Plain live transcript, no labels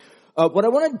What I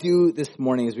want to do this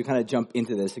morning is we kind of jump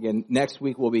into this. Again, next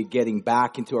week we'll be getting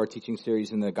back into our teaching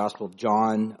series in the Gospel of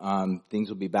John. Things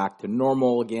will be back to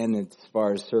normal again as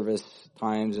far as service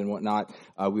times and whatnot.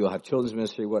 We will have children's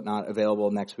ministry, whatnot, available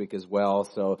next week as well.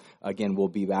 So again, we'll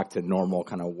be back to normal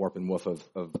kind of warp and woof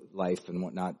of life and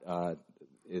whatnot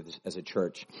as a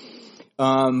church.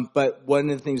 But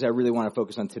one of the things I really want to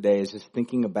focus on today is just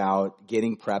thinking about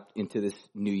getting prepped into this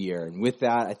new year. And with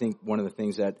that, I think one of the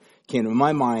things that came to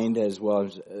my mind, as well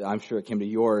as I'm sure it came to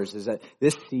yours, is that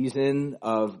this season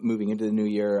of moving into the new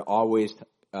year always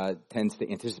tends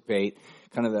to anticipate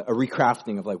kind of a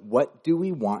recrafting of like, what do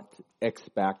we want,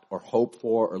 expect, or hope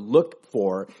for, or look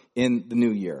for in the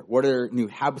new year? What are new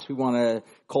habits we want to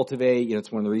cultivate? You know,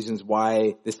 it's one of the reasons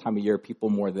why this time of year people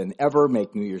more than ever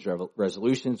make New Year's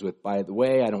resolutions with, by the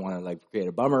way, I don't want to like create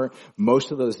a bummer.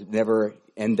 Most of those never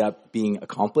end up being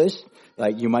accomplished.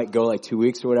 Like you might go like 2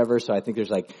 weeks or whatever. So I think there's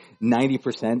like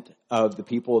 90% of the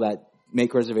people that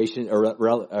make reservations or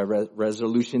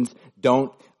resolutions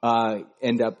don't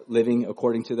end up living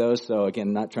according to those. So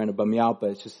again, not trying to bum you out, but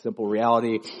it's just simple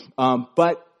reality.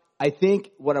 But I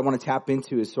think what I want to tap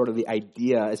into is sort of the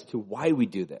idea as to why we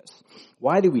do this.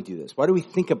 Why do we do this? Why do we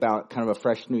think about kind of a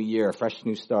fresh new year, a fresh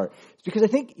new start? It's because I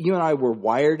think you and I were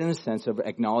wired in a sense of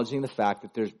acknowledging the fact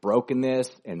that there's brokenness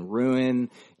and ruin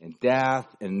and death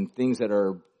and things that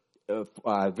are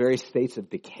various states of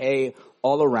decay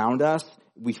all around us.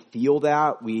 We feel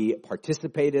that, we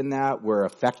participate in that, we're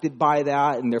affected by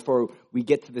that, and therefore we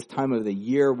get to this time of the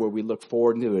year where we look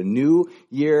forward to a new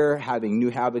year, having new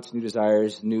habits, new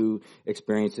desires, new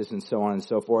experiences, and so on and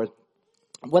so forth.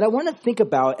 What I want to think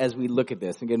about as we look at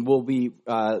this, again, we'll be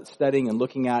studying and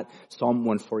looking at Psalm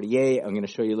 148. I'm going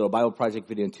to show you a little Bible Project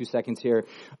video in 2 seconds here.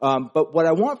 But what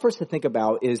I want for us to think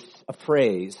about is a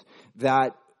phrase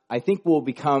that I think will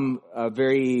become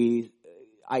very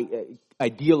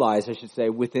idealized, I should say,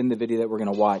 within the video that we're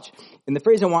going to watch. And the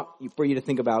phrase I want for you to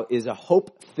think about is a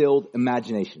hope-filled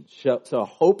imagination. So a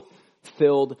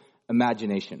hope-filled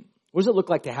imagination. What does it look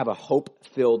like to have a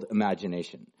hope-filled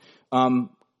imagination? In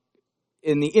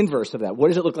the inverse of that, what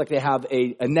does it look like to have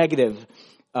a negative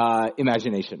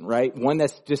imagination, right? One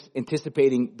that's just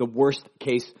anticipating the worst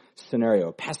case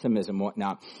scenario, pessimism,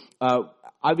 whatnot.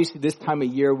 Obviously, this time of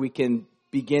year, we can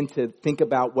begin to think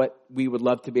about what we would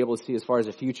love to be able to see as far as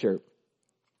the future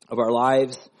of our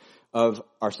lives, of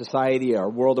our society, our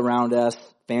world around us,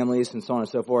 families, and so on and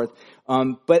so forth.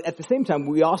 But at the same time,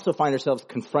 we also find ourselves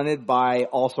confronted by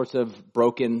all sorts of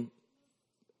broken,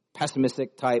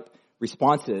 pessimistic type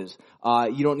responses.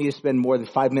 You don't need to spend more than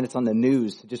 5 minutes on the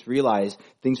news to just realize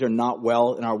things are not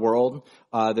well in our world.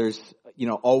 There's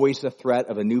always the threat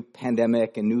of a new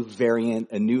pandemic, a new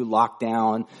variant, a new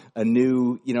lockdown, a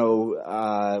new,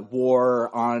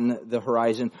 war on the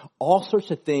horizon. All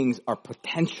sorts of things are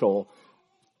potential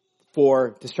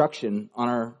for destruction on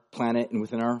our planet and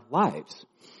within our lives.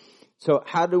 So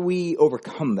how do we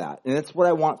overcome that? And that's what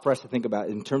I want for us to think about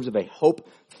in terms of a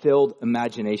hope-filled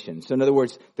imagination. So in other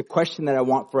words, the question that I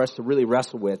want for us to really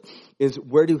wrestle with is,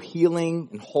 where do healing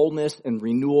and wholeness and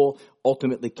renewal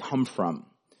ultimately come from?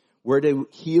 Where do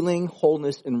healing,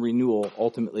 wholeness, and renewal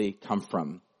ultimately come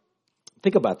from?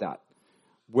 Think about that.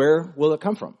 Where will it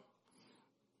come from?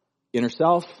 Inner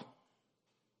self,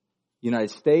 United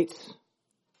States,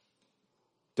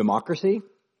 democracy,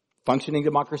 functioning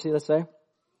democracy, let's say,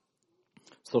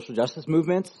 social justice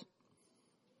movements,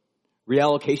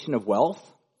 reallocation of wealth,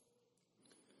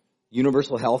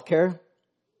 universal health care,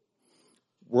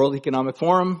 World Economic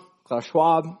Forum, Klaus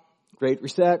Schwab, Great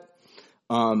Reset,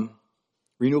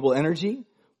 renewable energy.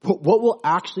 What will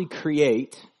actually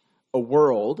create a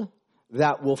world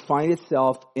that will find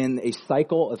itself in a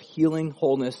cycle of healing,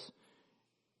 wholeness,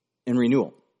 and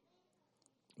renewal?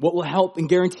 What will help and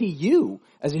guarantee you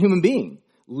as a human being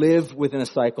live within a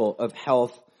cycle of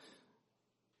health,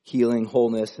 healing,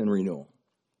 wholeness, and renewal?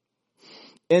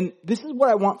 And this is what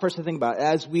I want for us to think about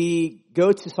as we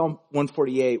go to Psalm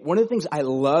 148. One of the things I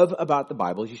love about the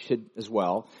Bible, you should as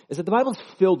well, is that the Bible is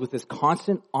filled with this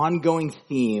constant, ongoing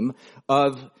theme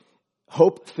of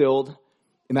hope-filled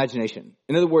imagination.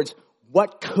 In other words,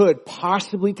 what could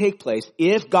possibly take place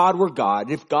if God were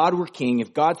God, if God were king,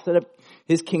 if God set up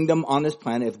his kingdom on this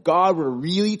planet, if God were to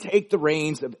really take the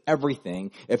reins of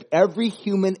everything, if every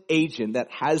human agent that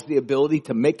has the ability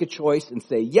to make a choice and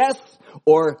say yes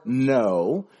or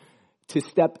no, to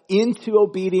step into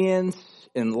obedience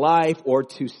in life or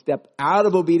to step out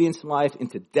of obedience in life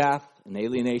into death and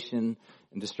alienation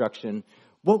and destruction,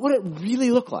 what would it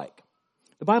really look like?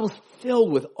 The Bible's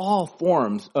filled with all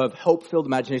forms of hope-filled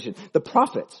imagination. The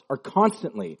prophets are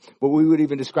constantly what we would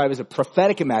even describe as a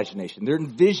prophetic imagination. They're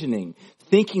envisioning,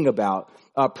 thinking about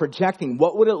projecting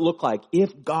what would it look like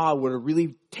if God were to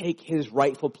really take his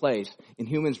rightful place and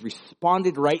humans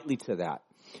responded rightly to that.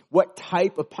 What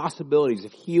type of possibilities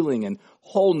of healing and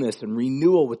wholeness and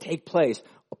renewal would take place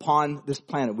upon this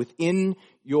planet within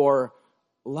your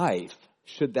life,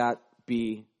 should that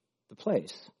be the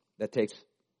place that takes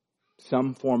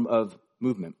some form of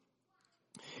movement.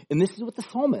 And this is what the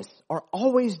psalmists are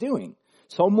always doing.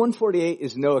 Psalm 148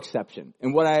 is no exception.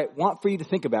 And what I want for you to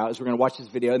think about is we're going to watch this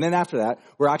video, and then after that,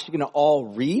 we're actually going to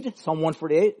all read Psalm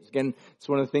 148. Again, it's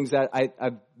one of the things that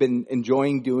I've been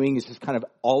enjoying doing is just kind of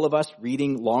all of us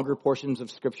reading longer portions of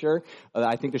Scripture.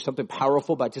 I think there's something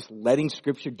powerful about just letting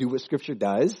Scripture do what Scripture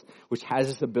does, which has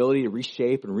this ability to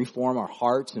reshape and reform our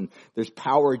hearts. And there's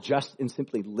power just in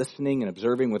simply listening and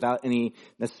observing without any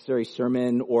necessary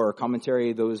sermon or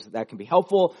commentary. Those that can be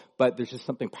helpful, but there's just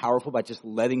something powerful about just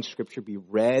letting Scripture be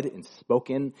read and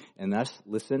spoken and us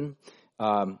listen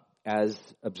as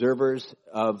observers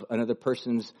of another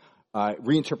person's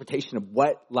reinterpretation of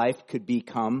what life could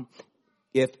become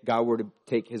if God were to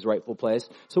take his rightful place.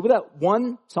 So with that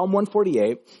Psalm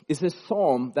 148 is this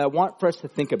psalm that I want for us to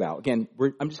think about. Again,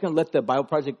 I'm just going to let the Bible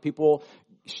Project people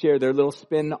share their little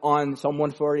spin on Psalm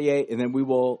 148, and then we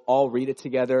will all read it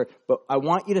together. But I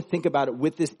want you to think about it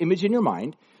with this image in your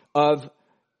mind of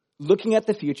looking at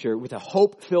the future with a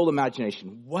hope-filled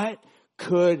imagination. What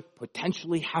could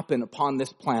potentially happen upon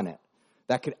this planet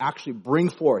that could actually bring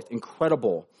forth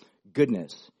incredible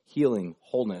goodness, healing,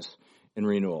 wholeness, and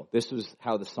renewal? This was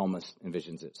how the psalmist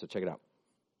envisions it. So check it out.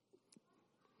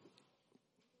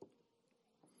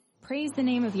 Praise the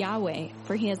name of Yahweh,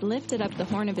 for he has lifted up the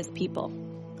horn of his people.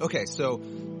 Okay, so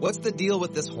what's the deal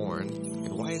with this horn,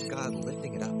 and why is God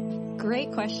lifting it up?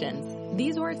 Great questions.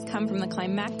 These words come from the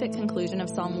climactic conclusion of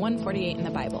Psalm 148 in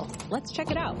the Bible. Let's check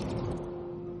it out.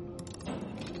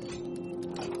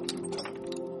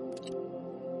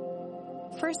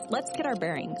 First, let's get our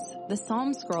bearings. The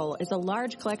Psalm Scroll is a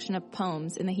large collection of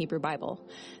poems in the Hebrew Bible.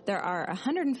 There are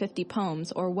 150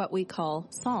 poems, or what we call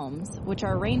psalms, which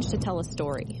are arranged to tell a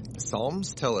story.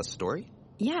 Psalms tell a story?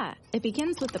 Yeah, it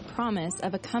begins with the promise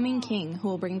of a coming king who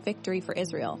will bring victory for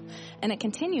Israel. And it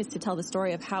continues to tell the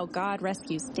story of how God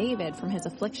rescues David from his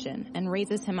affliction and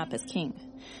raises him up as king.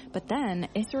 But then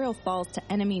Israel falls to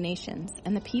enemy nations,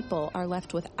 and the people are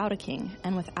left without a king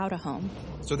and without a home.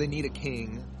 So they need a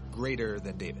king greater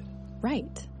than David.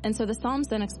 Right. And so the Psalms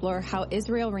then explore how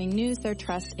Israel renews their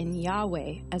trust in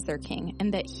Yahweh as their king,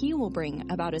 and that he will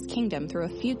bring about his kingdom through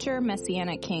a future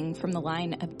messianic king from the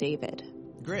line of David.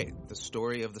 Great. The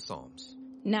story of the Psalms.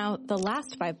 Now, the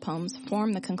last 5 poems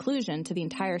form the conclusion to the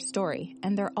entire story,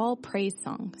 and they're all praise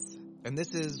songs. And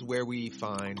this is where we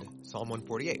find Psalm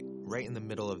 148, right in the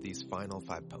middle of these final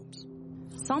 5 poems.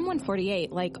 Psalm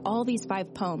 148, like all these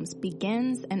 5 poems,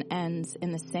 begins and ends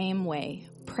in the same way.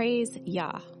 Praise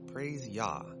Yah. Praise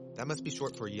Yah. That must be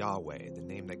short for Yahweh, the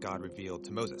name that God revealed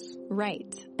to Moses.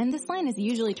 Right. And this line is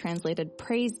usually translated,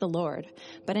 praise the Lord.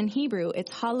 But in Hebrew,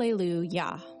 it's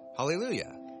hallelujah.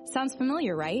 Hallelujah. Sounds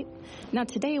familiar, right? Now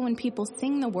today, when people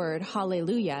sing the word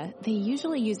hallelujah, they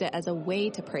usually use it as a way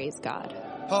to praise God.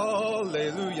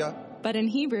 Hallelujah. But in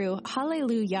Hebrew,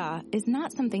 hallelujah is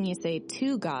not something you say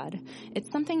to God.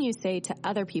 It's something you say to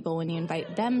other people when you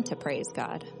invite them to praise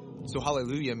God. So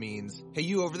hallelujah means, hey,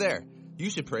 you over there, you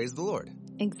should praise the Lord.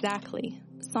 Exactly.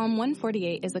 Psalm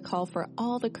 148 is a call for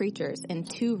all the creatures in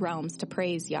 2 realms to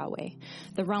praise Yahweh,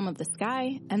 the realm of the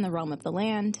sky and the realm of the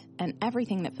land, and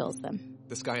everything that fills them.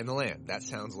 The sky and the land. That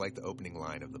sounds like the opening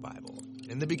line of the Bible.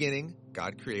 In the beginning,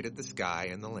 God created the sky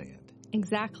and the land.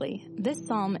 Exactly. This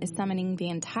psalm is summoning the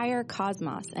entire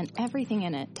cosmos and everything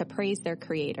in it to praise their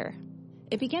creator.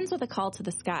 It begins with a call to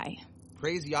the sky.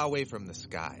 Praise Yahweh from the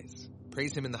skies.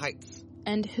 Praise him in the heights.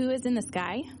 And who is in the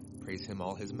sky? Praise him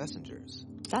all his messengers.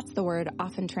 That's the word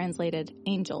often translated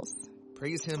angels.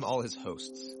 Praise him all his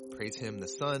hosts. Praise him the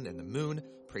sun and the moon.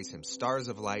 Praise him stars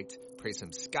of light. Praise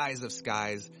him skies of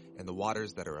skies and the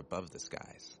waters that are above the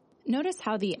skies. Notice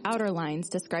how the outer lines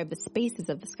describe the spaces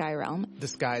of the sky realm. The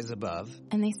skies above.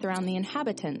 And they surround the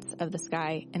inhabitants of the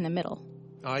sky in the middle.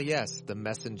 Ah, yes, the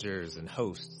messengers and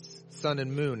hosts, sun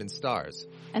and moon and stars.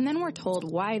 And then we're told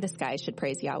why the sky should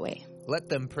praise Yahweh. Let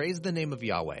them praise the name of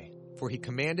Yahweh, for he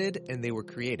commanded and they were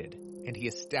created, and he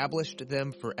established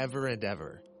them forever and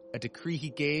ever. A decree he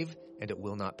gave, and it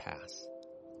will not pass.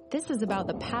 This is about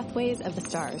the pathways of the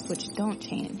stars, which don't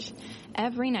change.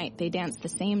 Every night they dance the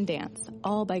same dance,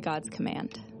 all by God's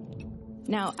command.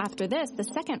 Now, after this, the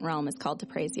second realm is called to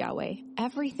praise Yahweh,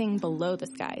 everything below the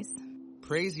skies.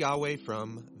 Praise Yahweh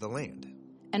from the land.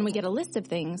 And we get a list of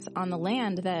things on the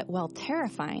land that, while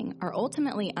terrifying, are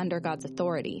ultimately under God's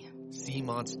authority. Sea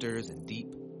monsters and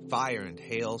deep, fire and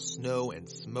hail, snow and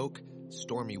smoke,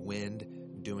 stormy wind,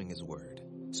 doing his word.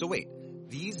 So wait,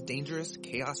 these dangerous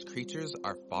chaos creatures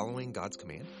are following God's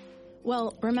command?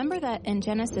 Well, remember that in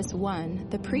Genesis 1,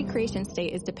 the pre-creation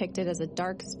state is depicted as a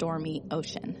dark, stormy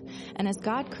ocean. And as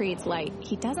God creates light,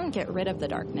 he doesn't get rid of the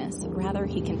darkness. Rather,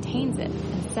 he contains it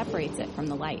and separates it from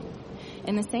the light.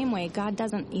 In the same way, God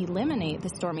doesn't eliminate the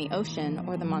stormy ocean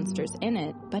or the monsters in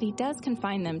it, but he does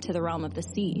confine them to the realm of the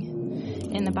sea.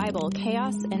 In the Bible,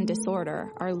 chaos and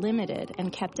disorder are limited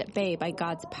and kept at bay by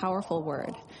God's powerful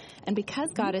word. And because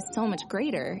God is so much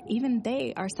greater, even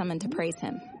they are summoned to praise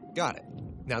him. Got it.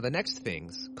 Now the next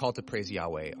things called to praise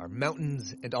Yahweh are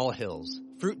mountains and all hills,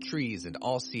 fruit trees and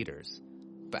all cedars.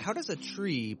 But how does a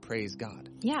tree praise God?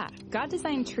 Yeah, God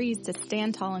designed trees to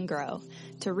stand tall and grow,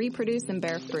 to reproduce and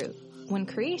bear fruit. When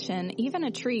creation, even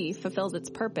a tree, fulfills its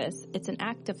purpose, it's an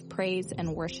act of praise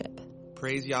and worship.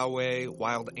 Praise Yahweh,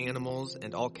 wild animals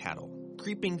and all cattle,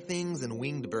 creeping things and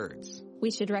winged birds.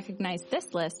 We should recognize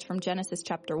this list from Genesis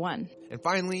chapter 1. And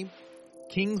finally,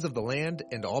 kings of the land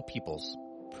and all peoples,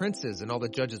 princes and all the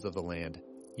judges of the land,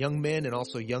 young men and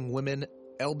also young women,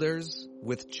 elders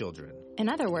with children. In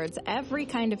other words, every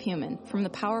kind of human, from the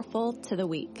powerful to the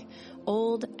weak,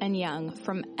 old and young,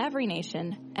 from every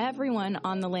nation, everyone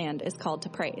on the land is called to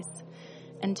praise.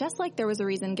 And just like there was a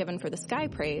reason given for the sky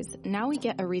praise, now we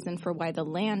get a reason for why the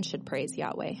land should praise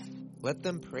Yahweh. Let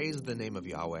them praise the name of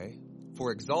Yahweh,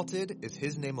 for exalted is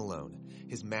his name alone,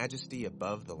 his majesty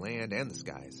above the land and the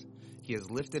skies. He has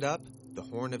lifted up the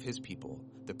horn of his people,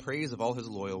 the praise of all his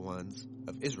loyal ones,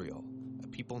 of Israel, a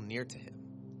people near to him.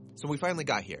 So we finally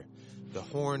got here. The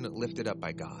horn lifted up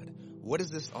by God. What is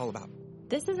this all about?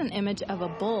 This is an image of a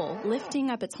bull lifting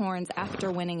up its horns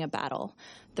after winning a battle.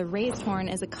 The raised horn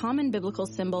is a common biblical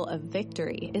symbol of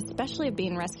victory, especially of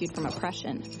being rescued from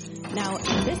oppression. Now,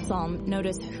 in this psalm,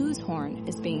 notice whose horn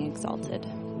is being exalted.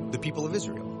 The people of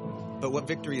Israel. But what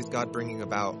victory is God bringing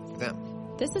about for them?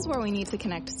 This is where we need to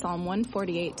connect Psalm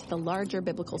 148 to the larger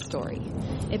biblical story.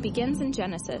 It begins in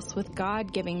Genesis with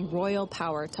God giving royal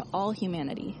power to all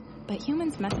humanity, but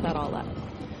humans mess that all up.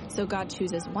 So God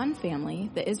chooses one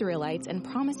family, the Israelites, and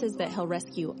promises that he'll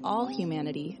rescue all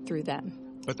humanity through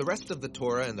them. But the rest of the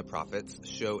Torah and the prophets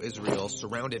show Israel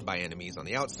surrounded by enemies on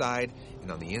the outside, and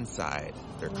on the inside,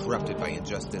 they're corrupted by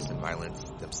injustice and violence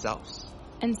themselves.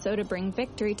 And so to bring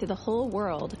victory to the whole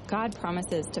world, God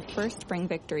promises to first bring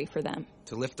victory for them.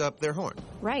 To lift up their horn.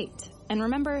 Right. And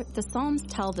remember, the Psalms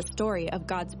tell the story of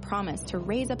God's promise to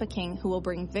raise up a king who will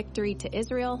bring victory to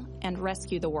Israel and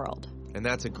rescue the world. And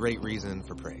that's a great reason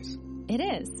for praise. It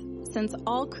is. Since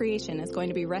all creation is going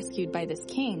to be rescued by this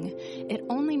king, it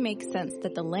only makes sense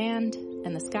that the land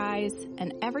and the skies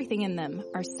and everything in them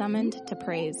are summoned to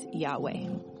praise Yahweh.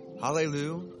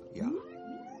 Hallelujah.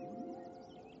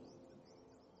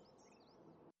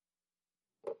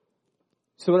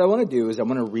 So what I want to do is I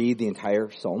want to read the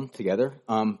entire psalm together,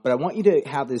 but I want you to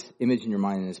have this image in your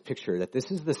mind and this picture that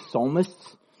this is the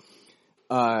psalmist's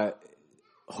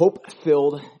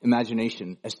hope-filled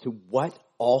imagination as to what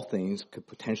all things could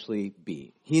potentially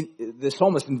be. The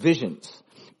psalmist envisions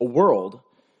a world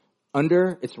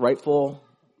under its rightful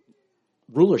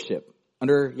rulership,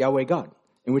 under Yahweh God,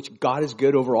 in which God is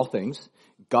good over all things.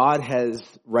 God has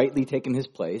rightly taken his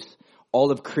place. All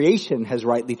of creation has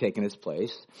rightly taken its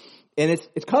place. And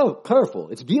it's colorful.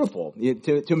 It's beautiful.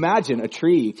 To imagine a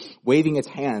tree waving its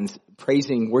hands,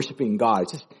 praising, worshiping God.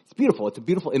 It's beautiful. It's a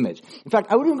beautiful image. In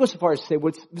fact, I would even go so far as to say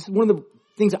this is one of the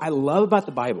things I love about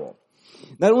the Bible.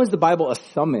 Not only is the Bible a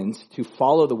summons to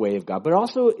follow the way of God, but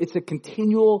also it's a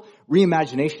continual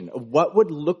reimagination of what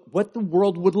the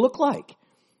world would look like.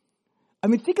 I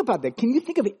mean, think about that. Can you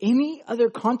think of any other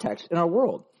context in our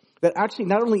world that actually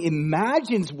not only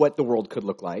imagines what the world could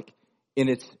look like in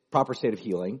its proper state of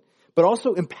healing, but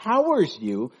also empowers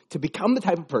you to become the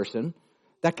type of person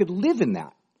that could live in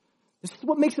that? This is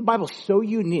what makes the Bible so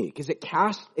unique, is it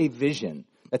casts a vision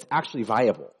that's actually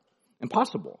viable and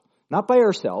possible. Not by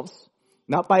ourselves,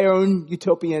 not by our own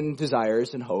utopian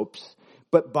desires and hopes,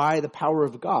 but by the power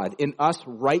of God in us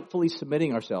rightfully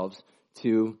submitting ourselves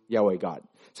to Yahweh God.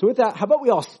 So with that, how about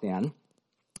we all stand?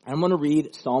 I'm going to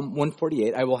read Psalm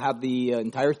 148. I will have the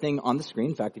entire thing on the screen.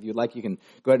 In fact, if you'd like, you can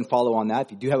go ahead and follow on that.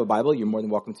 If you do have a Bible, you're more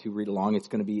than welcome to read along. It's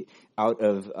going to be out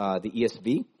of the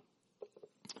ESV.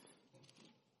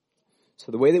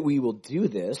 So the way that we will do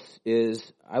this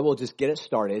is I will just get it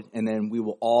started, and then we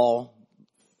will all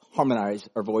harmonize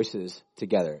our voices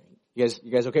together. You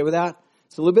guys okay with that?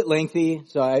 It's a little bit lengthy,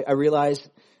 so I realize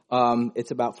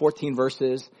it's about 14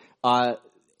 verses.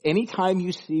 Anytime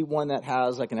you see one that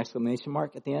has like an exclamation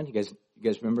mark at the end, you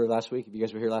guys remember last week? If you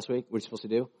guys were here last week, what are you supposed to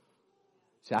do?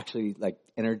 to actually like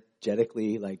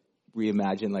energetically like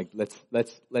reimagine, like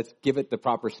let's give it the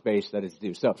proper space that it's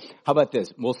due. So how about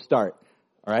this? We'll start.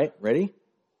 All right, ready?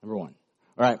 Number 1.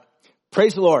 All right.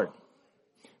 Praise the Lord.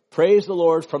 Praise the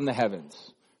Lord from the heavens.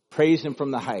 Praise him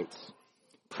from the heights.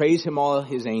 Praise him all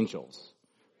his angels.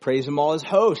 Praise him all his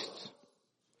hosts.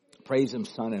 Praise him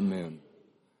sun and moon.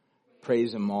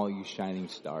 Praise him all you shining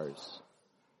stars.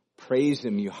 Praise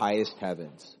him you highest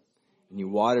heavens and you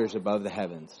waters above the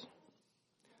heavens.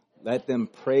 Let them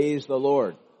praise the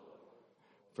Lord,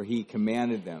 for he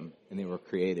commanded them and they were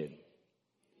created.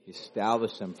 He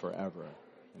established them forever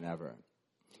and ever.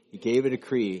 He gave a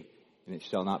decree and it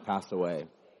shall not pass away.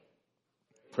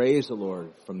 Praise the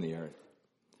Lord from the earth,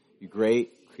 you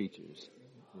great creatures,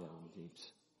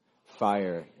 deeps,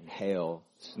 fire and hail,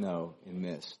 snow and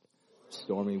mist,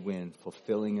 stormy wind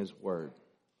fulfilling his word,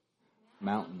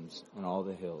 mountains and all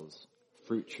the hills,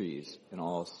 fruit trees and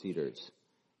all cedars,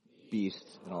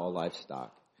 beasts and all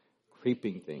livestock,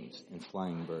 creeping things and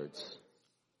flying birds,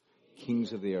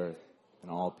 kings of the earth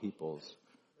and all peoples,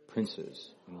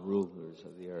 princes and rulers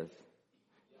of the earth,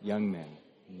 young men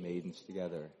and maidens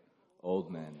together,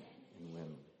 old men and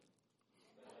women.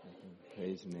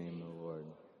 Praise the name of the Lord.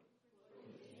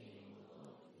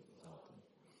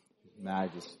 His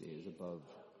majesty is above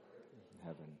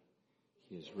heaven.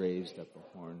 He has raised up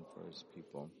a horn for his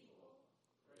people.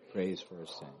 Praise for his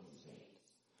saints and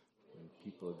for the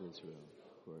people of Israel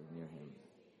who are near him.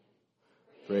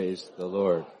 Praise the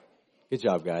Lord. Good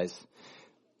job, guys.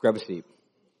 Grab a seat.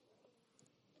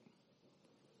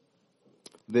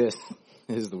 This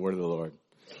is the word of the Lord.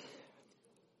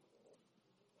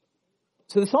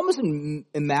 So the psalmist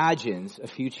imagines a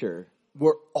future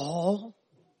where all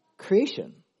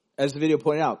creation, as the video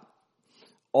pointed out,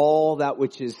 all that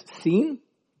which is seen,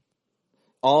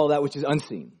 all that which is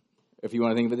unseen. If you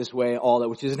want to think of it this way, all that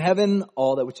which is in heaven,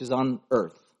 all that which is on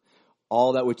earth,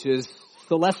 all that which is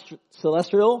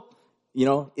celestial,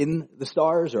 in the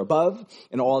stars or above,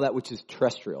 and all that which is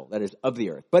terrestrial, that is of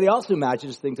the earth. But he also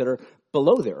imagines things that are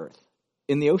below the earth,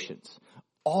 in the oceans.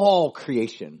 All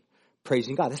creation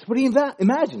praising God. That's what he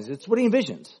imagines. It's what he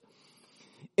envisions.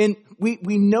 And we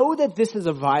know that this is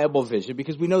a viable vision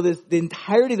because we know that the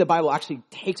entirety of the Bible actually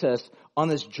takes us on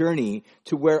this journey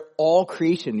to where all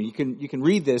creation, you can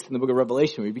read this in the book of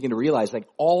Revelation where you begin to realize like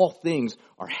all things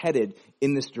are headed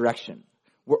in this direction.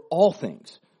 Where all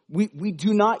things. We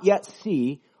do not yet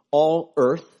see all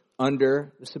earth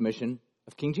under the submission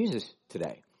of King Jesus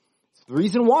today. It's the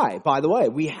reason why, by the way,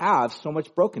 we have so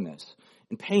much brokenness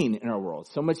and pain in our world,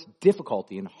 so much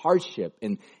difficulty and hardship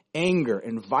and anger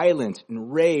and violence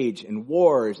and rage and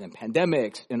wars and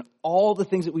pandemics and all the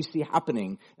things that we see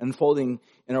happening and unfolding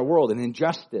in our world and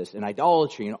injustice and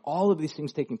idolatry and all of these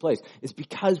things taking place is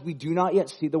because we do not yet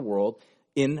see the world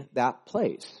in that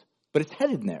place. But it's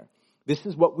headed in there. This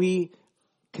is what we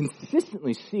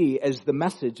consistently see as the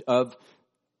message of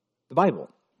the Bible.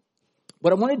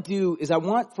 What I want to do is I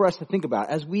want for us to think about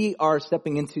as we are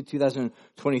stepping into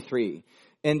 2023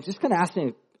 and just kind of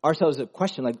asking ourselves a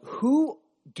question like, who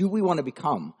do we want to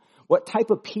become? What type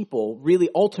of people really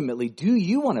ultimately do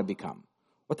you want to become?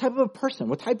 What type of a person?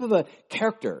 What type of a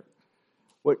character?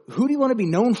 Who do you want to be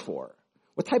known for?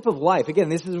 What type of life? Again,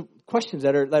 this is questions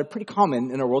that are pretty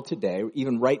common in our world today,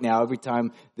 even right now, every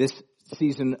time this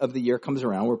season of the year comes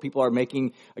around where people are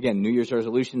making, again, New Year's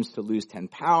resolutions to lose 10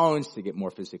 pounds, to get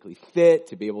more physically fit,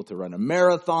 to be able to run a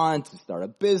marathon, to start a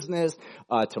business,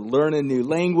 to learn a new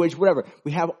language, whatever.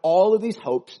 We have all of these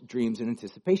hopes, dreams, and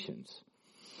anticipations.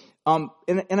 And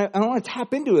I want to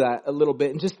tap into that a little bit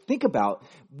and just think about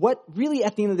what really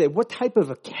at the end of the day, what type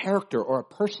of a character or a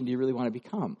person do you really want to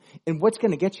become? And what's going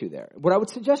to get you there? What I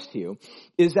would suggest to you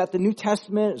is that the New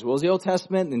Testament, as well as the Old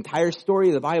Testament, the entire story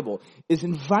of the Bible is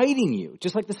inviting you,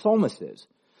 just like the psalmist is,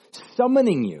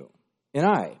 summoning you and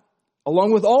I,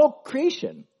 along with all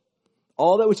creation,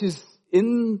 all that which is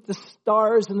in the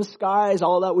stars and the skies,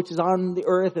 all that which is on the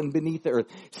earth and beneath the earth,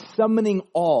 summoning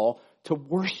all to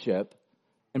worship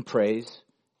and praise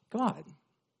God.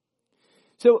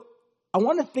 So I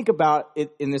want to think about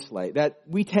it in this light, that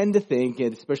we tend to think,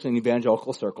 especially in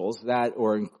evangelical circles,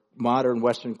 or in modern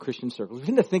Western Christian circles, we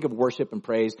tend to think of worship and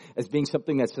praise as being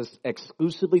something that's just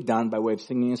exclusively done by way of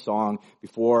singing a song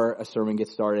before a sermon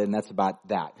gets started, and that's about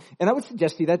that. And I would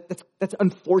suggest to you that that's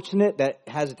unfortunate. That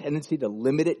has a tendency to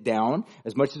limit it down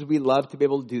as much as we love to be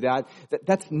able to do that.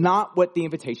 That's not what the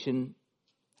invitation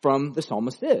from the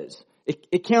psalmist is.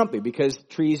 It can't be, because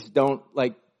trees don't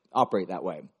operate that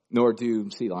way, nor do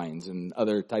sea lions and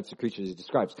other types of creatures he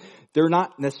describes. They're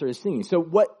not necessarily singing. So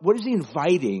what is he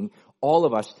inviting all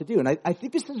of us to do. And I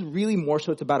think this is really more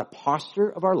so it's about a posture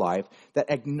of our life that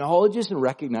acknowledges and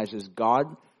recognizes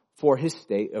God for his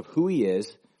state of who he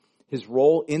is, his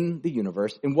role in the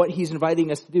universe, and what he's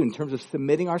inviting us to do in terms of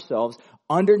submitting ourselves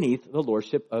underneath the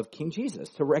lordship of King Jesus,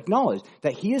 to acknowledge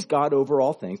that he is God over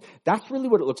all things. That's really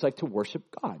what it looks like to worship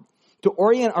God. To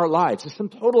orient our lives, the sum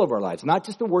total of our lives, not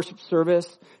just a worship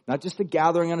service, not just a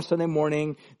gathering on a Sunday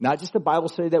morning, not just a Bible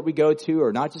study that we go to,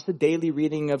 or not just a daily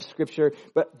reading of Scripture,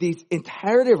 but the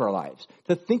entirety of our lives.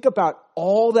 To think about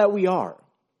all that we are,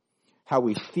 how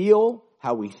we feel,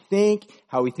 how we think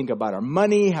about our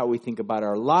money, how we think about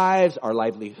our lives, our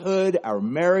livelihood, our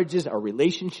marriages, our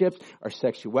relationships, our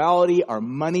sexuality, our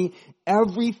money.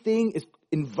 Everything is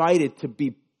invited to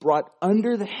be brought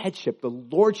under the headship, the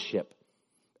lordship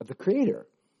of the Creator.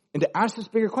 And to ask this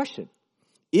bigger question.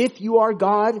 If you are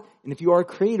God and if you are a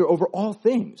creator over all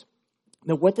things,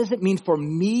 now what does it mean for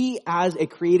me as a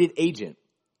created agent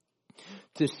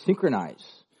to synchronize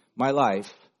my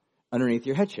life underneath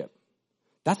your headship?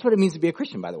 That's what it means to be a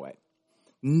Christian, by the way.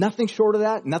 Nothing short of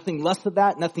that, nothing less of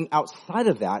that, nothing outside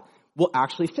of that will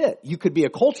actually fit. You could be a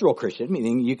cultural Christian,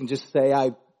 meaning you can just say,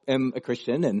 I am a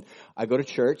Christian and I go to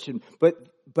church,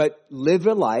 but live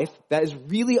a life that is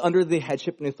really under the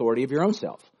headship and authority of your own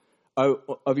self,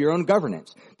 of your own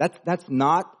governance. That's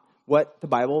not what the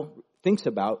Bible thinks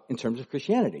about in terms of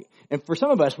Christianity. And for some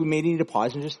of us, we may need to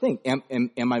pause and just think, am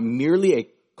I merely a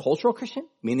cultural Christian?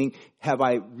 Meaning, have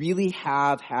I really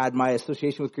had my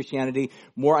association with Christianity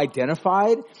more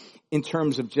identified in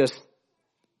terms of just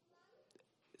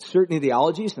certain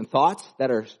ideologies and thoughts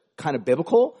that are kind of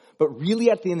biblical, but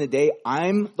really at the end of the day,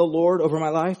 I'm the Lord over my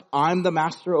life. I'm the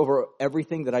master over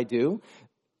everything that I do.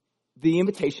 The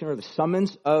invitation or the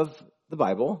summons of the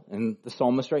Bible and the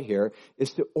psalmist right here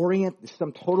is to orient the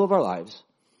sum total of our lives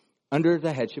under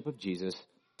the headship of Jesus,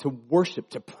 to worship,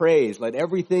 to praise. Let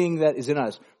everything that is in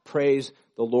us praise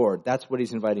the Lord. That's what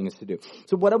he's inviting us to do.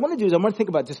 So what I want to do is I want to think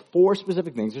about just 4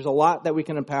 specific things. There's a lot that we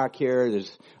can unpack here.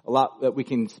 There's a lot that we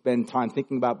can spend time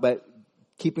thinking about, but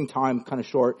keeping time kind of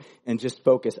short and just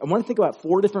focus. I want to think about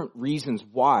 4 different reasons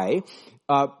why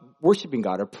worshiping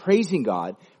God or praising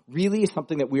God really is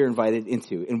something that we are invited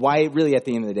into, and why really at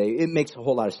the end of the day, it makes a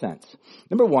whole lot of sense.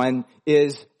 Number 1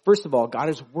 is, first of all, God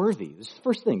is worthy. This is the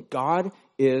first thing. God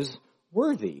is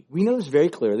worthy. We know this very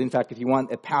clearly. In fact, if you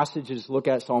want a passage, just look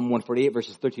at Psalm 148,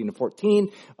 verses 13 to 14.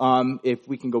 If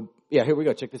we can go, here we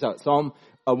go. Check this out. Psalm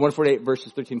 148,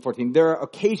 verses 13 and 14. There are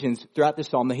occasions throughout this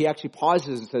psalm that he actually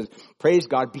pauses and says, praise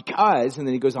God because, and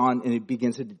then he goes on and he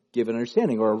begins to give an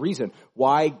understanding or a reason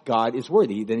why God is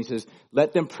worthy. Then he says,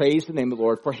 let them praise the name of the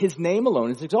Lord, for his name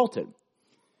alone is exalted.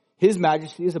 His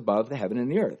majesty is above the heaven and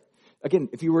the earth. Again,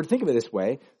 if you were to think of it this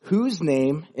way, whose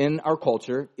name in our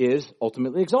culture is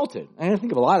ultimately exalted? And I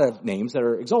think of a lot of names that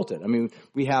are exalted. I mean,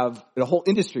 we have a whole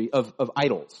industry of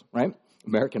idols, right?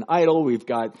 American Idol, we've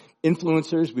got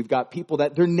influencers, we've got people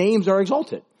that their names are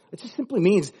exalted. It just simply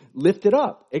means lifted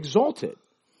up, exalted.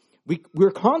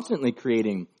 We're constantly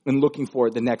creating and looking for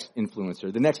the next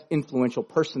influencer, the next influential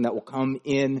person that will come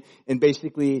in and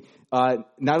basically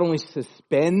not only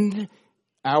suspend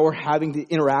our having to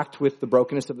interact with the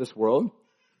brokenness of this world,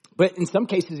 but in some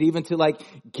cases even to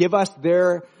give us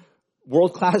their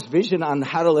world-class vision on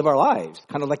how to live our lives,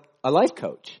 kind of like a life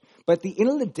coach. But at the end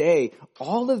of the day,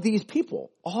 all of these people,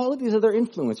 all of these other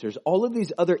influencers, all of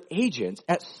these other agents,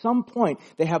 at some point,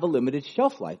 they have a limited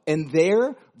shelf life, and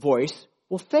their voice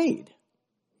will fade.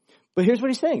 But here's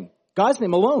what he's saying. God's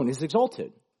name alone is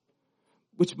exalted.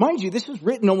 Which, mind you, this was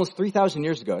written almost 3,000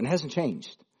 years ago, and it hasn't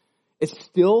changed. It's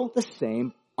still the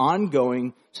same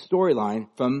ongoing storyline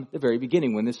from the very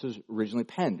beginning when this was originally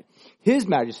penned. His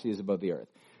majesty is above the earth.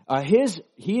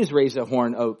 He has raised a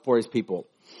horn for his people.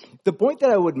 The point that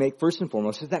I would make first and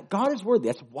foremost is that God is worthy.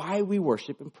 That's why we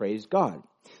worship and praise God.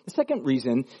 The second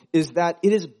reason is that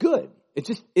it is good.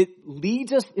 It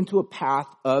leads us into a path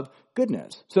of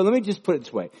goodness. So let me just put it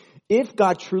this way. If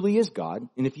God truly is God,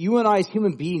 and if you and I as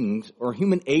human beings or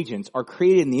human agents are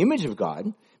created in the image of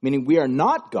God, meaning we are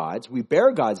not gods, we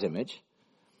bear God's image,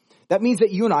 that means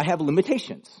that you and I have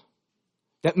limitations.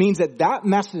 That means that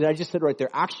message I just said right there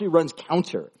actually runs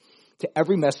counter to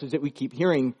every message that we keep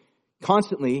hearing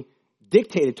constantly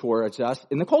dictated towards us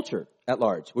in the culture at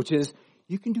large, which is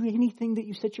you can do anything that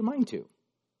you set your mind to.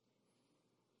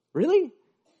 Really?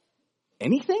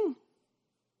 Anything?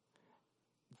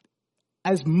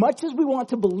 As much as we want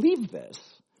to believe this,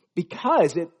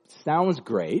 because it sounds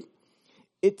great,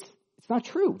 it's not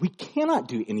true. We cannot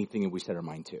do anything that we set our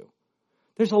mind to.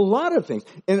 There's a lot of things.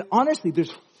 And honestly,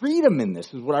 there's freedom in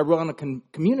this, is what I want to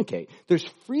communicate. There's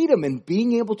freedom in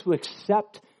being able to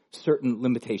accept certain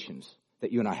limitations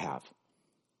that you and I have.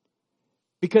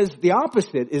 Because the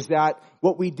opposite is that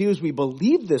what we do is we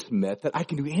believe this myth that I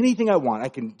can do anything I want. I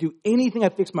can do anything I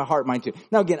fix my heart and mind to.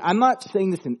 Now again, I'm not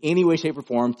saying this in any way, shape, or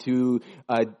form to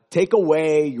take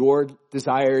away your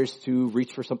desires to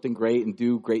reach for something great and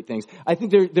do great things. I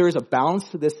think there is a balance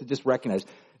to this to just recognize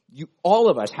all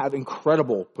of us have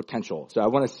incredible potential. So I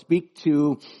want to speak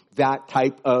to that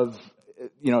type of,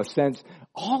 sense.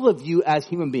 All of you as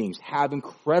human beings have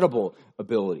incredible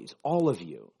abilities. All of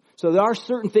you. So there are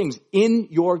certain things in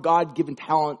your God-given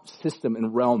talent system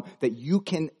and realm that you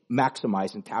can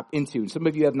maximize and tap into. And some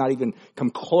of you have not even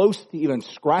come close to even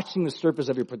scratching the surface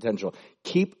of your potential.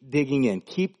 Keep digging in.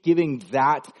 Keep giving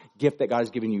that gift that God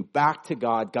has given you back to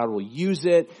God. God will use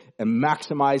it and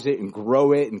maximize it and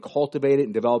grow it and cultivate it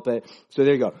and develop it. So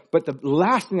there you go. But the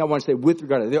last thing I want to say with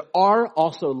regard to it, there are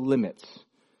also limits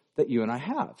that you and I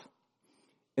have.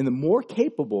 And the more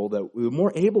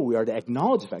able we are to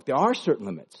acknowledge the fact there are certain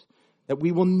limits that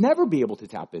we will never be able to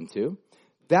tap into,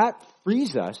 that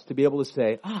frees us to be able to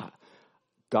say,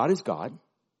 God is God,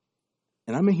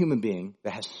 and I'm a human being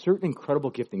that has certain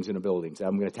incredible giftings and abilities that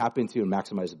I'm going to tap into and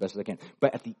maximize as best as I can.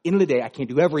 But at the end of the day, I can't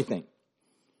do everything.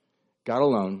 God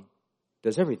alone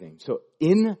does everything. So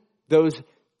in those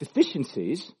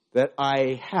deficiencies that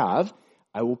I have,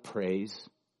 I will praise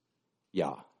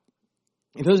Yah.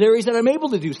 In those areas that I'm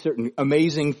able to do certain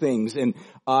amazing things and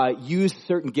use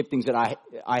certain giftings that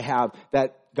I have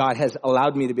that God has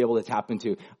allowed me to be able to tap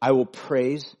into, I will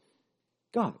praise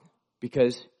God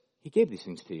because He gave these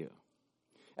things to you.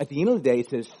 At the end of the day,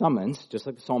 it's a summons, just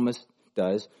like the psalmist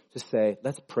does, to say,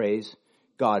 let's praise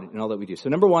God in all that we do. So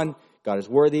number one, God is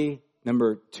worthy.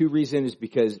 Number two reason is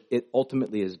because it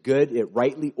ultimately is good. It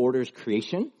rightly orders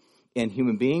creation and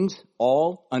human beings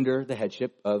all under the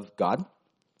headship of God.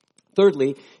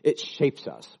 Thirdly, it shapes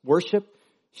us. Worship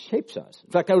shapes us.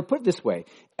 In fact, I would put it this way.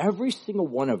 Every single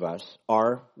one of us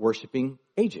are worshiping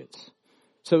agents.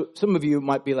 So some of you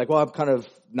might be like, well, I'm kind of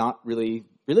not really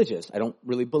religious. I don't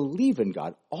really believe in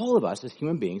God. All of us as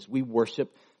human beings, we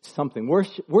worship something.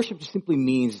 Worship just simply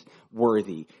means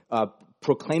worthy,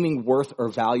 proclaiming worth or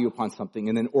value upon something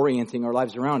and then orienting our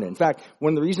lives around it. In fact,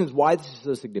 one of the reasons why this is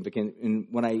so significant, and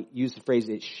when I use the phrase,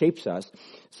 it shapes us,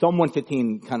 Psalm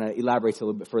 115 kind of elaborates a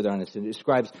little bit further on this and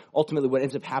describes ultimately what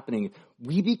ends up happening.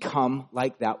 We become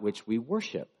like that which we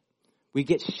worship. We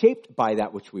get shaped by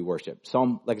that which we worship.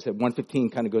 Psalm, like I said, 115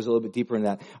 kind of goes a little bit deeper in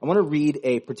that. I want to read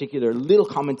a particular little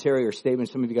commentary or statement.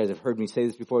 Some of you guys have heard me say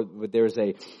this before, but there's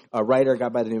a writer, a guy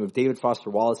by the name of David Foster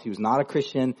Wallace. He was not a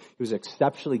Christian. He was an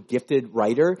exceptionally gifted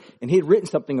writer, and he had written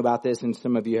something about this, and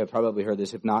some of you have probably heard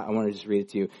this. If not, I want to just read it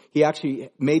to you. He actually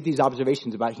made these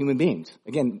observations about human beings.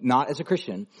 Again, not as a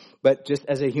Christian, but just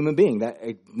as a human being, that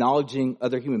acknowledging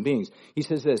other human beings. He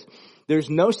says this, there's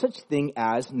no such thing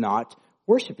as not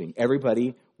worshiping.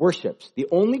 Everybody worships. The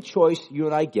only choice you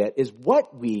and I get is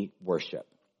what we worship.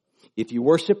 If you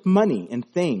worship money and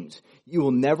things, you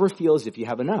will never feel as if you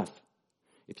have enough.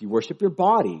 If you worship your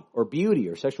body or beauty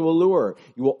or sexual allure,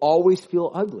 you will always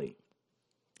feel ugly.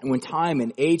 And when time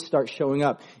and age start showing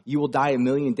up, you will die a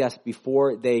million deaths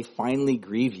before they finally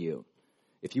grieve you.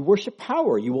 If you worship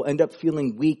power, you will end up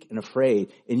feeling weak and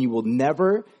afraid, and you will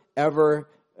never, ever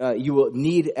you will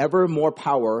need ever more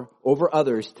power over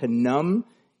others to numb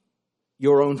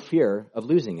your own fear of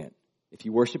losing it. If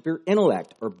you worship your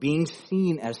intellect or being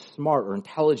seen as smart or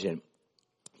intelligent,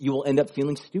 you will end up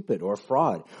feeling stupid or a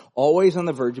fraud, always on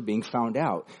the verge of being found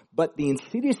out. But the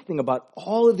insidious thing about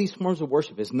all of these forms of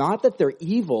worship is not that they're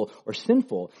evil or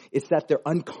sinful, it's that they're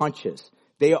unconscious.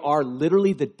 They are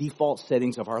literally the default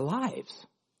settings of our lives.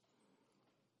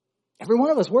 Every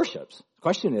one of us worships. The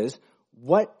question is,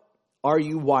 what are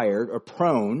you wired or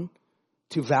prone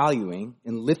to valuing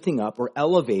and lifting up or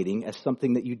elevating as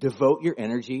something that you devote your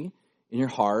energy and your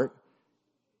heart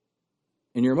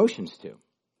and your emotions to?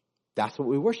 That's what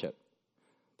we worship.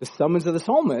 The summons of the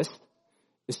psalmist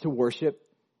is to worship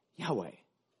Yahweh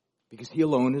because He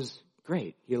alone is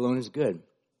great. He alone is good.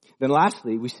 Then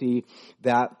lastly, we see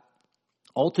that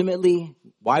ultimately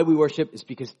why we worship is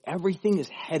because everything is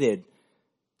headed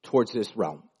towards this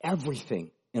realm.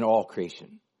 Everything in all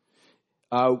creation.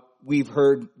 We've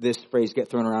heard this phrase get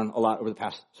thrown around a lot over the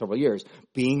past several years,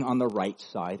 being on the right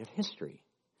side of history.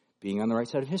 Being on the right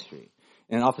side of history.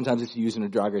 And oftentimes it's used in a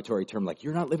derogatory term like,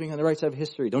 you're not living on the right side of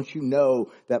history. Don't you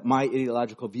know that my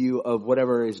ideological view of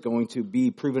whatever is going to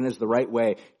be proven as the right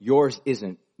way, yours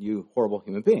isn't, you horrible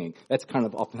human being. That's kind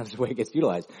of oftentimes the way it gets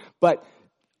utilized. But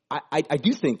I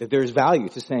do think that there's value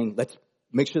to saying, let's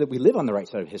make sure that we live on the right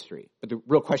side of history. But the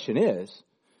real question is,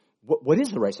 what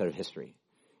is the right side of history?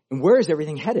 And where is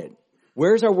everything headed?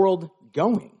 Where is our world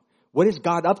going? What is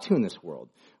God up to in this world?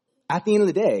 At the end of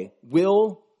the day,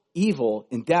 will evil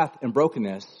and death and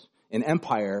brokenness and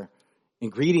empire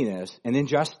and greediness and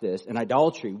injustice and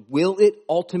idolatry, will it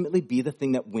ultimately be the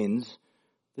thing that wins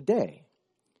the day?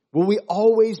 Will we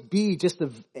always be just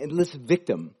an endless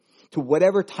victim to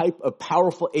whatever type of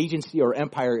powerful agency or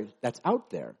empire that's out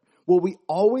there? Will we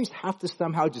always have to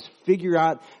somehow just figure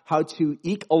out how to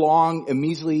eke along a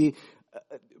measly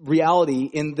reality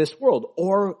in this world?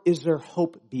 Or is there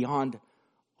hope beyond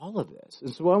all of this?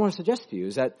 And so what I want to suggest to you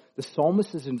is that the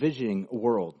psalmist is envisioning a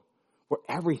world where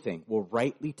everything will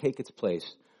rightly take its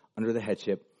place under the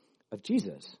headship of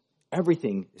Jesus.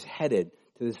 Everything is headed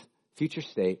to this future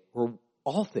state where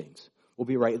all things will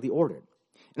be rightly ordered.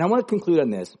 And I want to conclude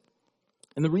on this.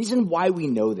 And the reason why we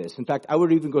know this, in fact, I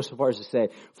would even go so far as to say,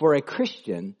 for a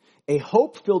Christian, a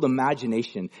hope-filled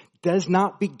imagination does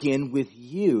not begin with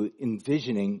you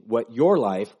envisioning what your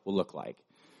life will look like.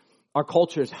 Our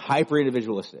culture is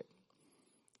hyper-individualistic.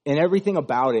 And everything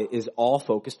about it is all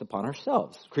focused upon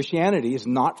ourselves. Christianity is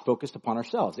not focused upon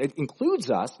ourselves. It includes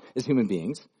us as human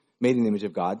beings, made in the image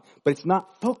of God, but it's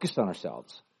not focused on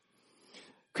ourselves.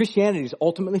 Christianity is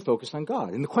ultimately focused on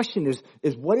God. And the question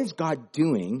is what is God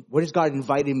doing? What has God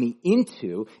invited me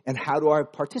into? And how do I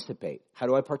participate? How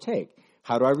do I partake?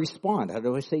 How do I respond? How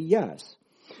do I say yes?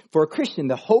 For a Christian,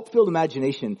 the hope-filled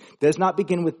imagination does not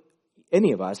begin with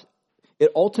any of us.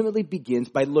 It ultimately begins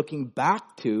by looking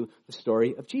back to the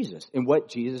story of Jesus and what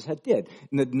Jesus had did.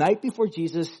 And the night before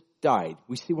Jesus died,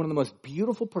 we see one of the most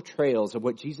beautiful portrayals of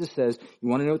what Jesus says. You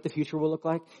want to know what the future will look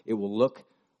like? It will look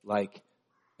like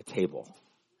a table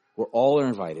where all are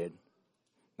invited.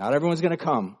 Not everyone's going to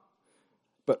come,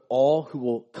 but all who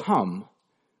will come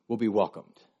will be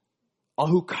welcomed. All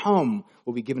who come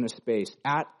will be given a space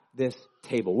at this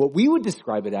table. What we would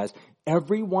describe it as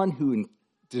everyone who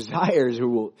desires,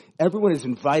 everyone is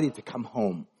invited to come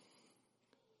home,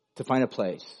 to find a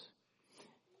place.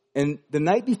 And the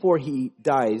night before he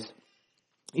dies,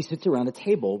 he sits around a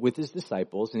table with his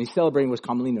disciples, and he's celebrating what's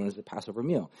commonly known as the Passover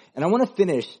meal. And I want to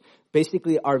finish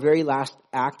basically our very last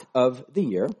act of the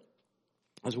year,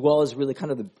 as well as really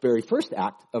kind of the very first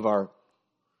act of our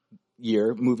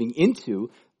year, moving into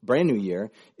brand new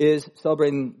year, is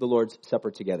celebrating the Lord's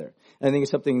Supper together. And I think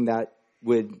it's something that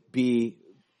would be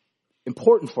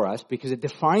important for us because it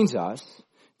defines us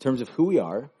in terms of who we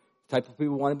are, the type of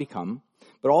people we want to become,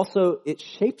 but also it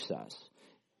shapes us.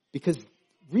 Because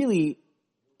really,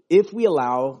 if we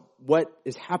allow what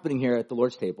is happening here at the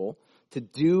Lord's table to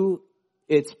do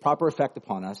its proper effect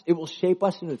upon us, it will shape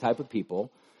us into the type of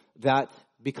people that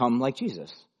become like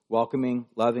Jesus, welcoming,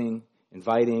 loving,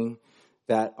 inviting,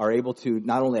 that are able to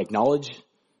not only acknowledge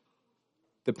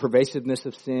the pervasiveness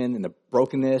of sin and the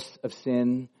brokenness of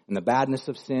sin and the badness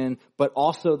of sin, but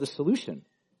also the solution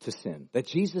to sin, that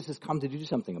Jesus has come to do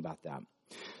something about that.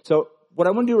 So what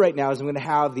I want to do right now is I'm going to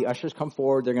have the ushers come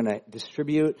forward. They're going to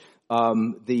distribute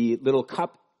the little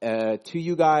cup to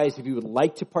you guys. If you would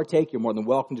like to partake, you're more than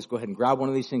welcome. Just go ahead and grab one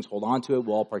of these things. Hold on to it.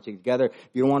 We'll all partake together. If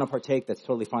you don't want to partake, that's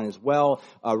totally fine as well.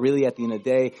 Really, at the end of the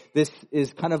day, this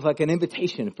is kind of like an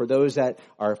invitation for those that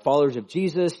are followers of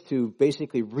Jesus to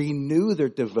basically renew their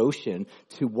devotion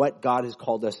to what God has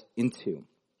called us into.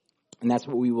 And that's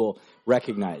what we will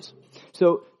recognize.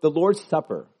 So the Lord's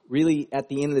Supper, really, at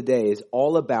the end of the day, is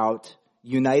all about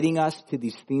uniting us to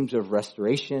these themes of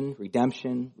restoration,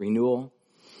 redemption, renewal.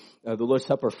 The Lord's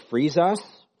Supper frees us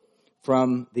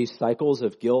from these cycles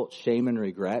of guilt, shame, and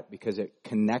regret because it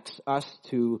connects us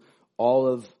to all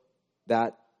of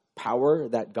that power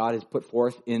that God has put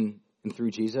forth in and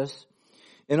through Jesus.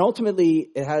 And ultimately,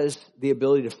 it has the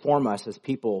ability to form us as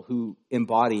people who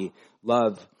embody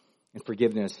love and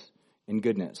forgiveness and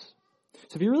goodness.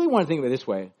 So if you really want to think of it this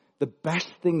way, the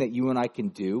best thing that you and I can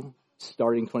do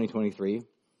starting 2023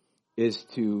 is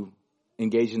to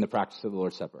engage in the practice of the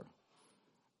Lord's Supper.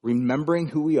 Remembering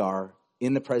who we are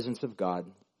in the presence of God,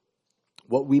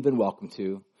 what we've been welcomed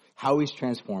to, how he's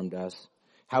transformed us,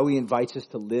 how he invites us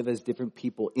to live as different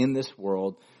people in this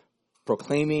world,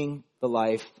 proclaiming the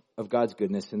life of God's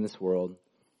goodness in this world.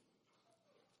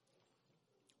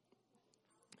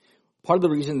 Part of the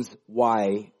reasons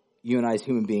why you and I as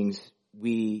human beings,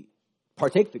 we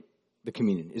partake the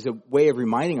communion is a way of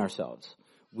reminding ourselves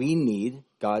we need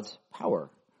God's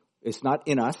power. It's not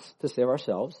in us to save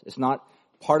ourselves. It's not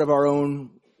part of our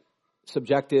own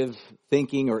subjective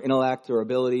thinking or intellect or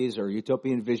abilities or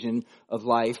utopian vision of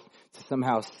life to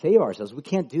somehow save ourselves. We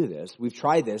can't do this. We've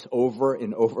tried this over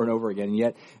and over and over again. And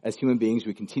yet, as human beings,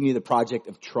 we continue the project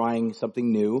of trying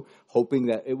something new, hoping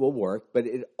that it will work. But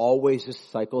it always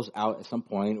just cycles out at some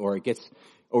point, or it gets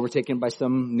overtaken by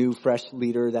some new, fresh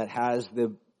leader that has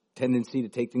the tendency to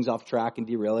take things off track and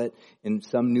derail it in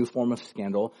some new form of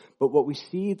scandal. But what we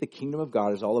see the kingdom of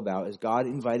God is all about is God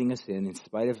inviting us in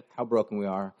spite of how broken we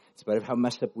are, in spite of how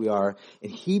messed up we are.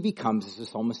 And he becomes, as the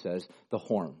psalmist says, the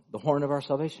horn of our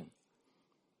salvation.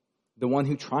 The one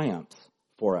who triumphs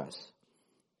for us.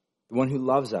 The one who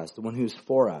loves us. The one who's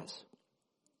for us.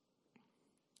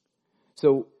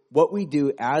 So what we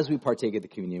do as we partake of the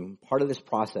communion, part of this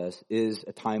process is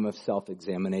a time of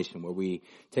self-examination where we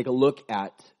take a look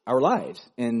at our lives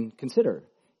and consider,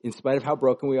 in spite of how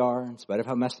broken we are, in spite of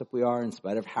how messed up we are, in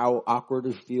spite of how awkward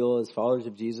we feel as followers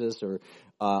of Jesus or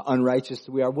unrighteous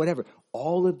we are, whatever.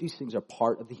 All of these things are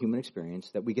part of the human experience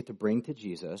that we get to bring to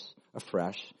Jesus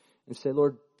afresh and say,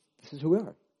 Lord, this is who we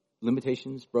are.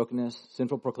 Limitations, brokenness,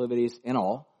 sinful proclivities, and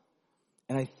all.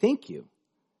 And I thank you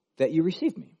that you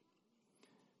received me.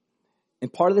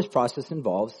 And part of this process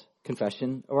involves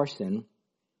confession of our sin.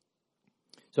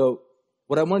 So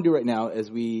what I want to do right now is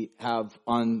we have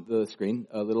on the screen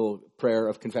a little prayer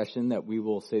of confession that we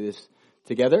will say this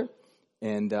together.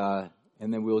 And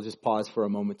then we will just pause for a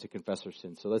moment to confess our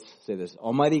sin. So let's say this.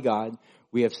 Almighty God,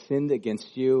 we have sinned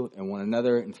against you and one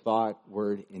another in thought,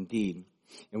 word, and deed,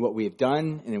 in what we have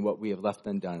done and in what we have left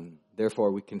undone.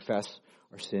 Therefore, we confess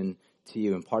our sin to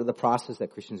you. And part of the process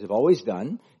that Christians have always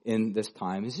done in this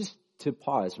time is just to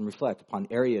pause and reflect upon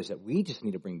areas that we just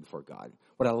need to bring before God.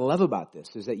 What I love about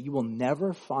this is that you will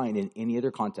never find in any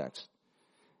other context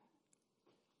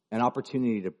an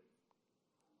opportunity to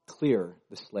clear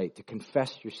the slate, to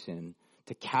confess your sin,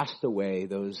 to cast away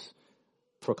those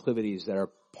proclivities that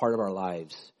are part of our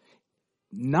lives,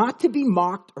 not to be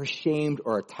mocked or shamed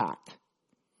or attacked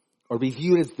or be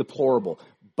viewed as deplorable,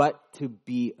 but to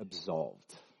be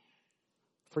absolved,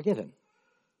 forgiven,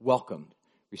 welcomed,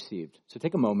 received. So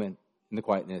take a moment in the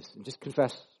quietness and just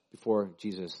confess before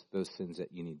Jesus those sins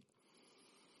that you need.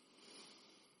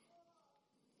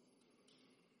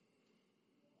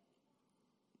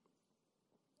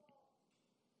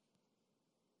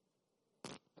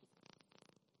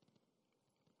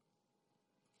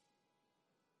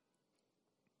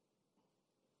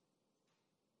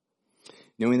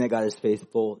 Knowing that God is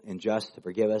faithful and just to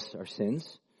forgive us our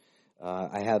sins,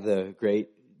 I have the great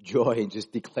joy in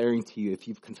just declaring to you, if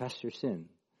you've confessed your sin,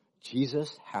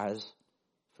 Jesus has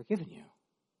forgiven you.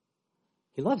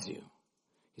 He loves you.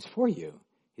 He's for you.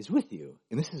 He's with you.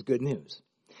 And this is good news.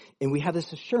 And we have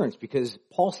this assurance because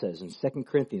Paul says in 2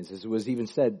 Corinthians, as it was even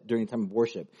said during the time of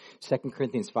worship, 2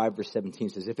 Corinthians 5 verse 17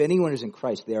 says, if anyone is in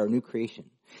Christ, they are a new creation.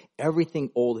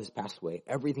 Everything old has passed away.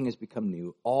 Everything has become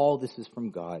new. All this is from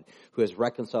God, who has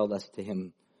reconciled us to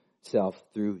himself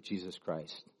through Jesus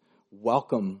Christ.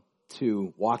 Welcome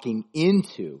to walking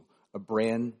into a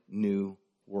brand new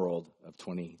world of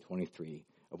 2023,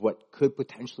 of what could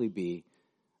potentially be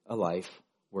a life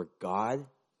where God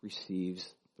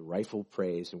receives the rightful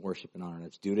praise and worship and honor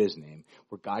that's due to his name,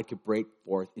 where God could break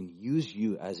forth and use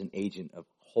you as an agent of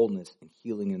wholeness and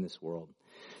healing in this world.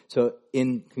 So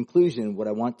in conclusion, what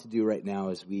I want to do right now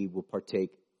is we will partake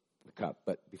the cup.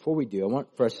 But before we do, I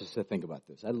want for us just to think about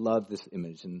this. I love this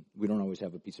image, and we don't always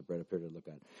have a piece of bread up here to look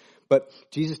at. But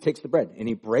Jesus takes the bread and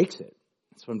he breaks it.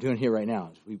 That's what I'm doing here right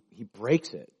now. He breaks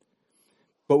it.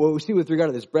 But what we see with regard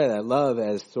to this bread, I love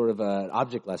as sort of an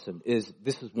object lesson, is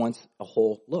this was once a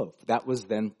whole loaf. That was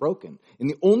then broken. And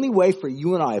the only way for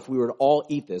you and I, if we were to all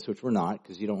eat this, which we're not,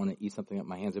 because you don't want to eat something that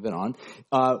my hands have been on,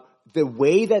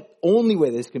 only way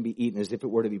this can be eaten is if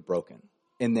it were to be broken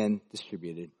and then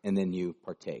distributed and then you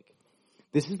partake.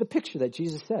 This is the picture that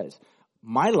Jesus says.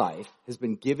 My life has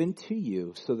been given to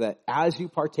you so that as you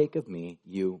partake of me,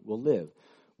 you will live.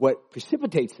 What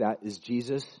precipitates that is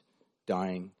Jesus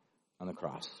dying on the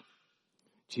cross.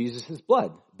 Jesus'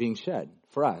 blood being shed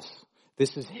for us.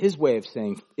 This is his way of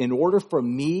saying, in order for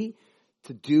me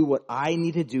to do what I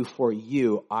need to do for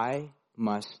you, I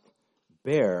must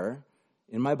bear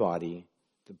in my body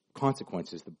the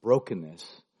consequences, the brokenness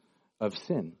of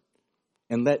sin.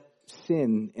 And let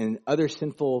sin and other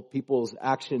sinful people's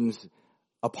actions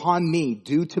upon me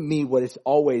do to me what it's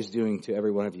always doing to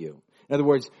every one of you. In other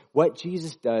words, what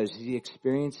Jesus does is he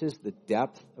experiences the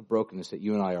depth of brokenness that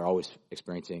you and I are always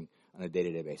experiencing on a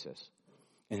day-to-day basis.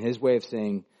 And his way of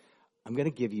saying, I'm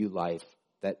going to give you life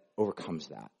that overcomes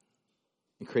that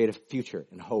and create a future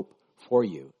and hope for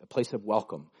you, a place of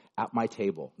welcome at my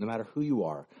table, no matter who you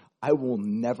are. I will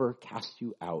never cast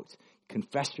you out.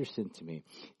 Confess your sin to me.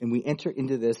 And we enter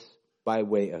into this by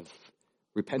way of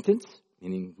repentance,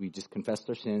 meaning we just confessed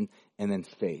our sin, and then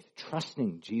faith,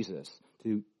 trusting Jesus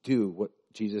to do what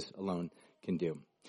Jesus alone can do.